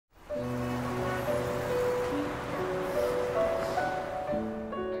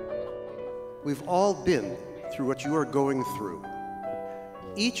We've all been through what you are going through.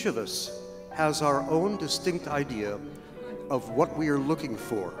 Each of us has our own distinct idea of what we are looking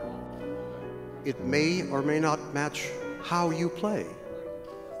for. It may or may not match how you play.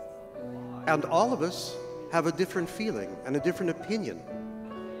 And all of us have a different feeling and a different opinion.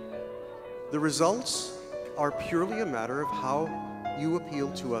 The results are purely a matter of how you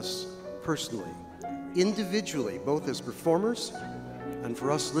appeal to us personally, individually, both as performers and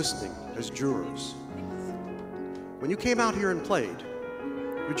for us listening as jurors. When you came out here and played,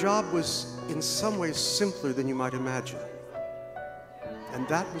 your job was in some ways simpler than you might imagine. And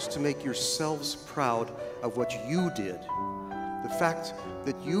that was to make yourselves proud of what you did. The fact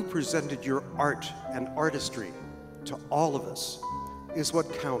that you presented your art and artistry to all of us is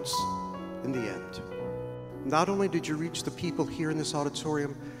what counts in the end. Not only did you reach the people here in this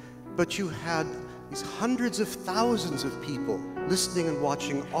auditorium, but you had these hundreds of thousands of people listening and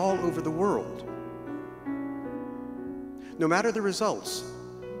watching all over the world. No matter the results,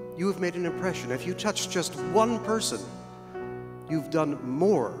 you have made an impression. If you touched just one person, you've done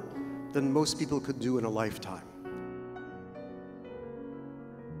more than most people could do in a lifetime.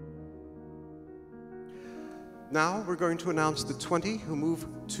 Now we're going to announce the 20 who move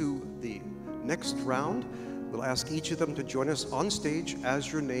to the next round. We'll ask each of them to join us on stage as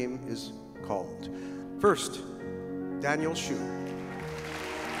your name is called. First, Daniel Shu,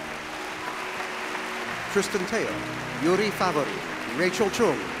 Tristan Teo, Yuri Favori, Rachel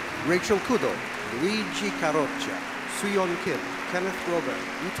Chung, Rachel Kudo, Luigi Caroccia, Suyeon Kim, Kenneth Robert,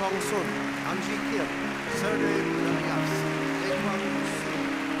 Yutong Sun, Anji Kim, Sergei Namias, Ekwan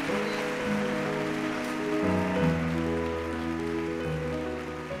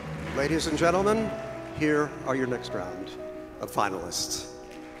Su. Ladies and gentlemen, here are your next round of finalists.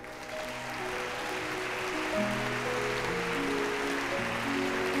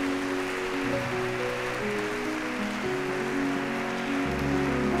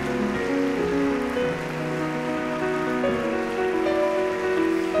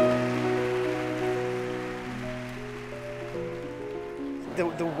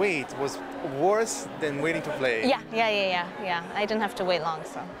 The wait was worse than waiting to play. Yeah. I didn't have to wait long,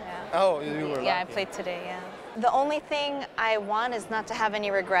 so yeah. Oh, you were lucky. Yeah, I played today, yeah. The only thing I want is not to have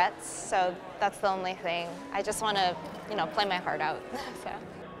any regrets, so that's the only thing. I just want to, play my heart out. So.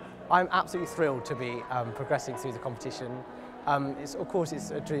 I'm absolutely thrilled to be progressing through the competition. Of course,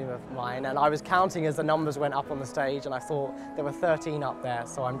 it's a dream of mine, and I was counting as the numbers went up on the stage, and I thought there were 13 up there,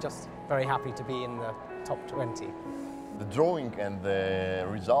 so I'm just very happy to be in the top 20. The drawing and the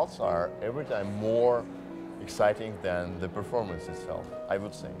results are every time more exciting than the performance itself, I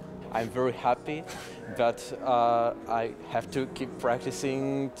would say. I'm very happy, but I have to keep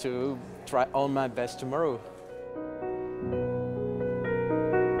practicing to try all my best tomorrow.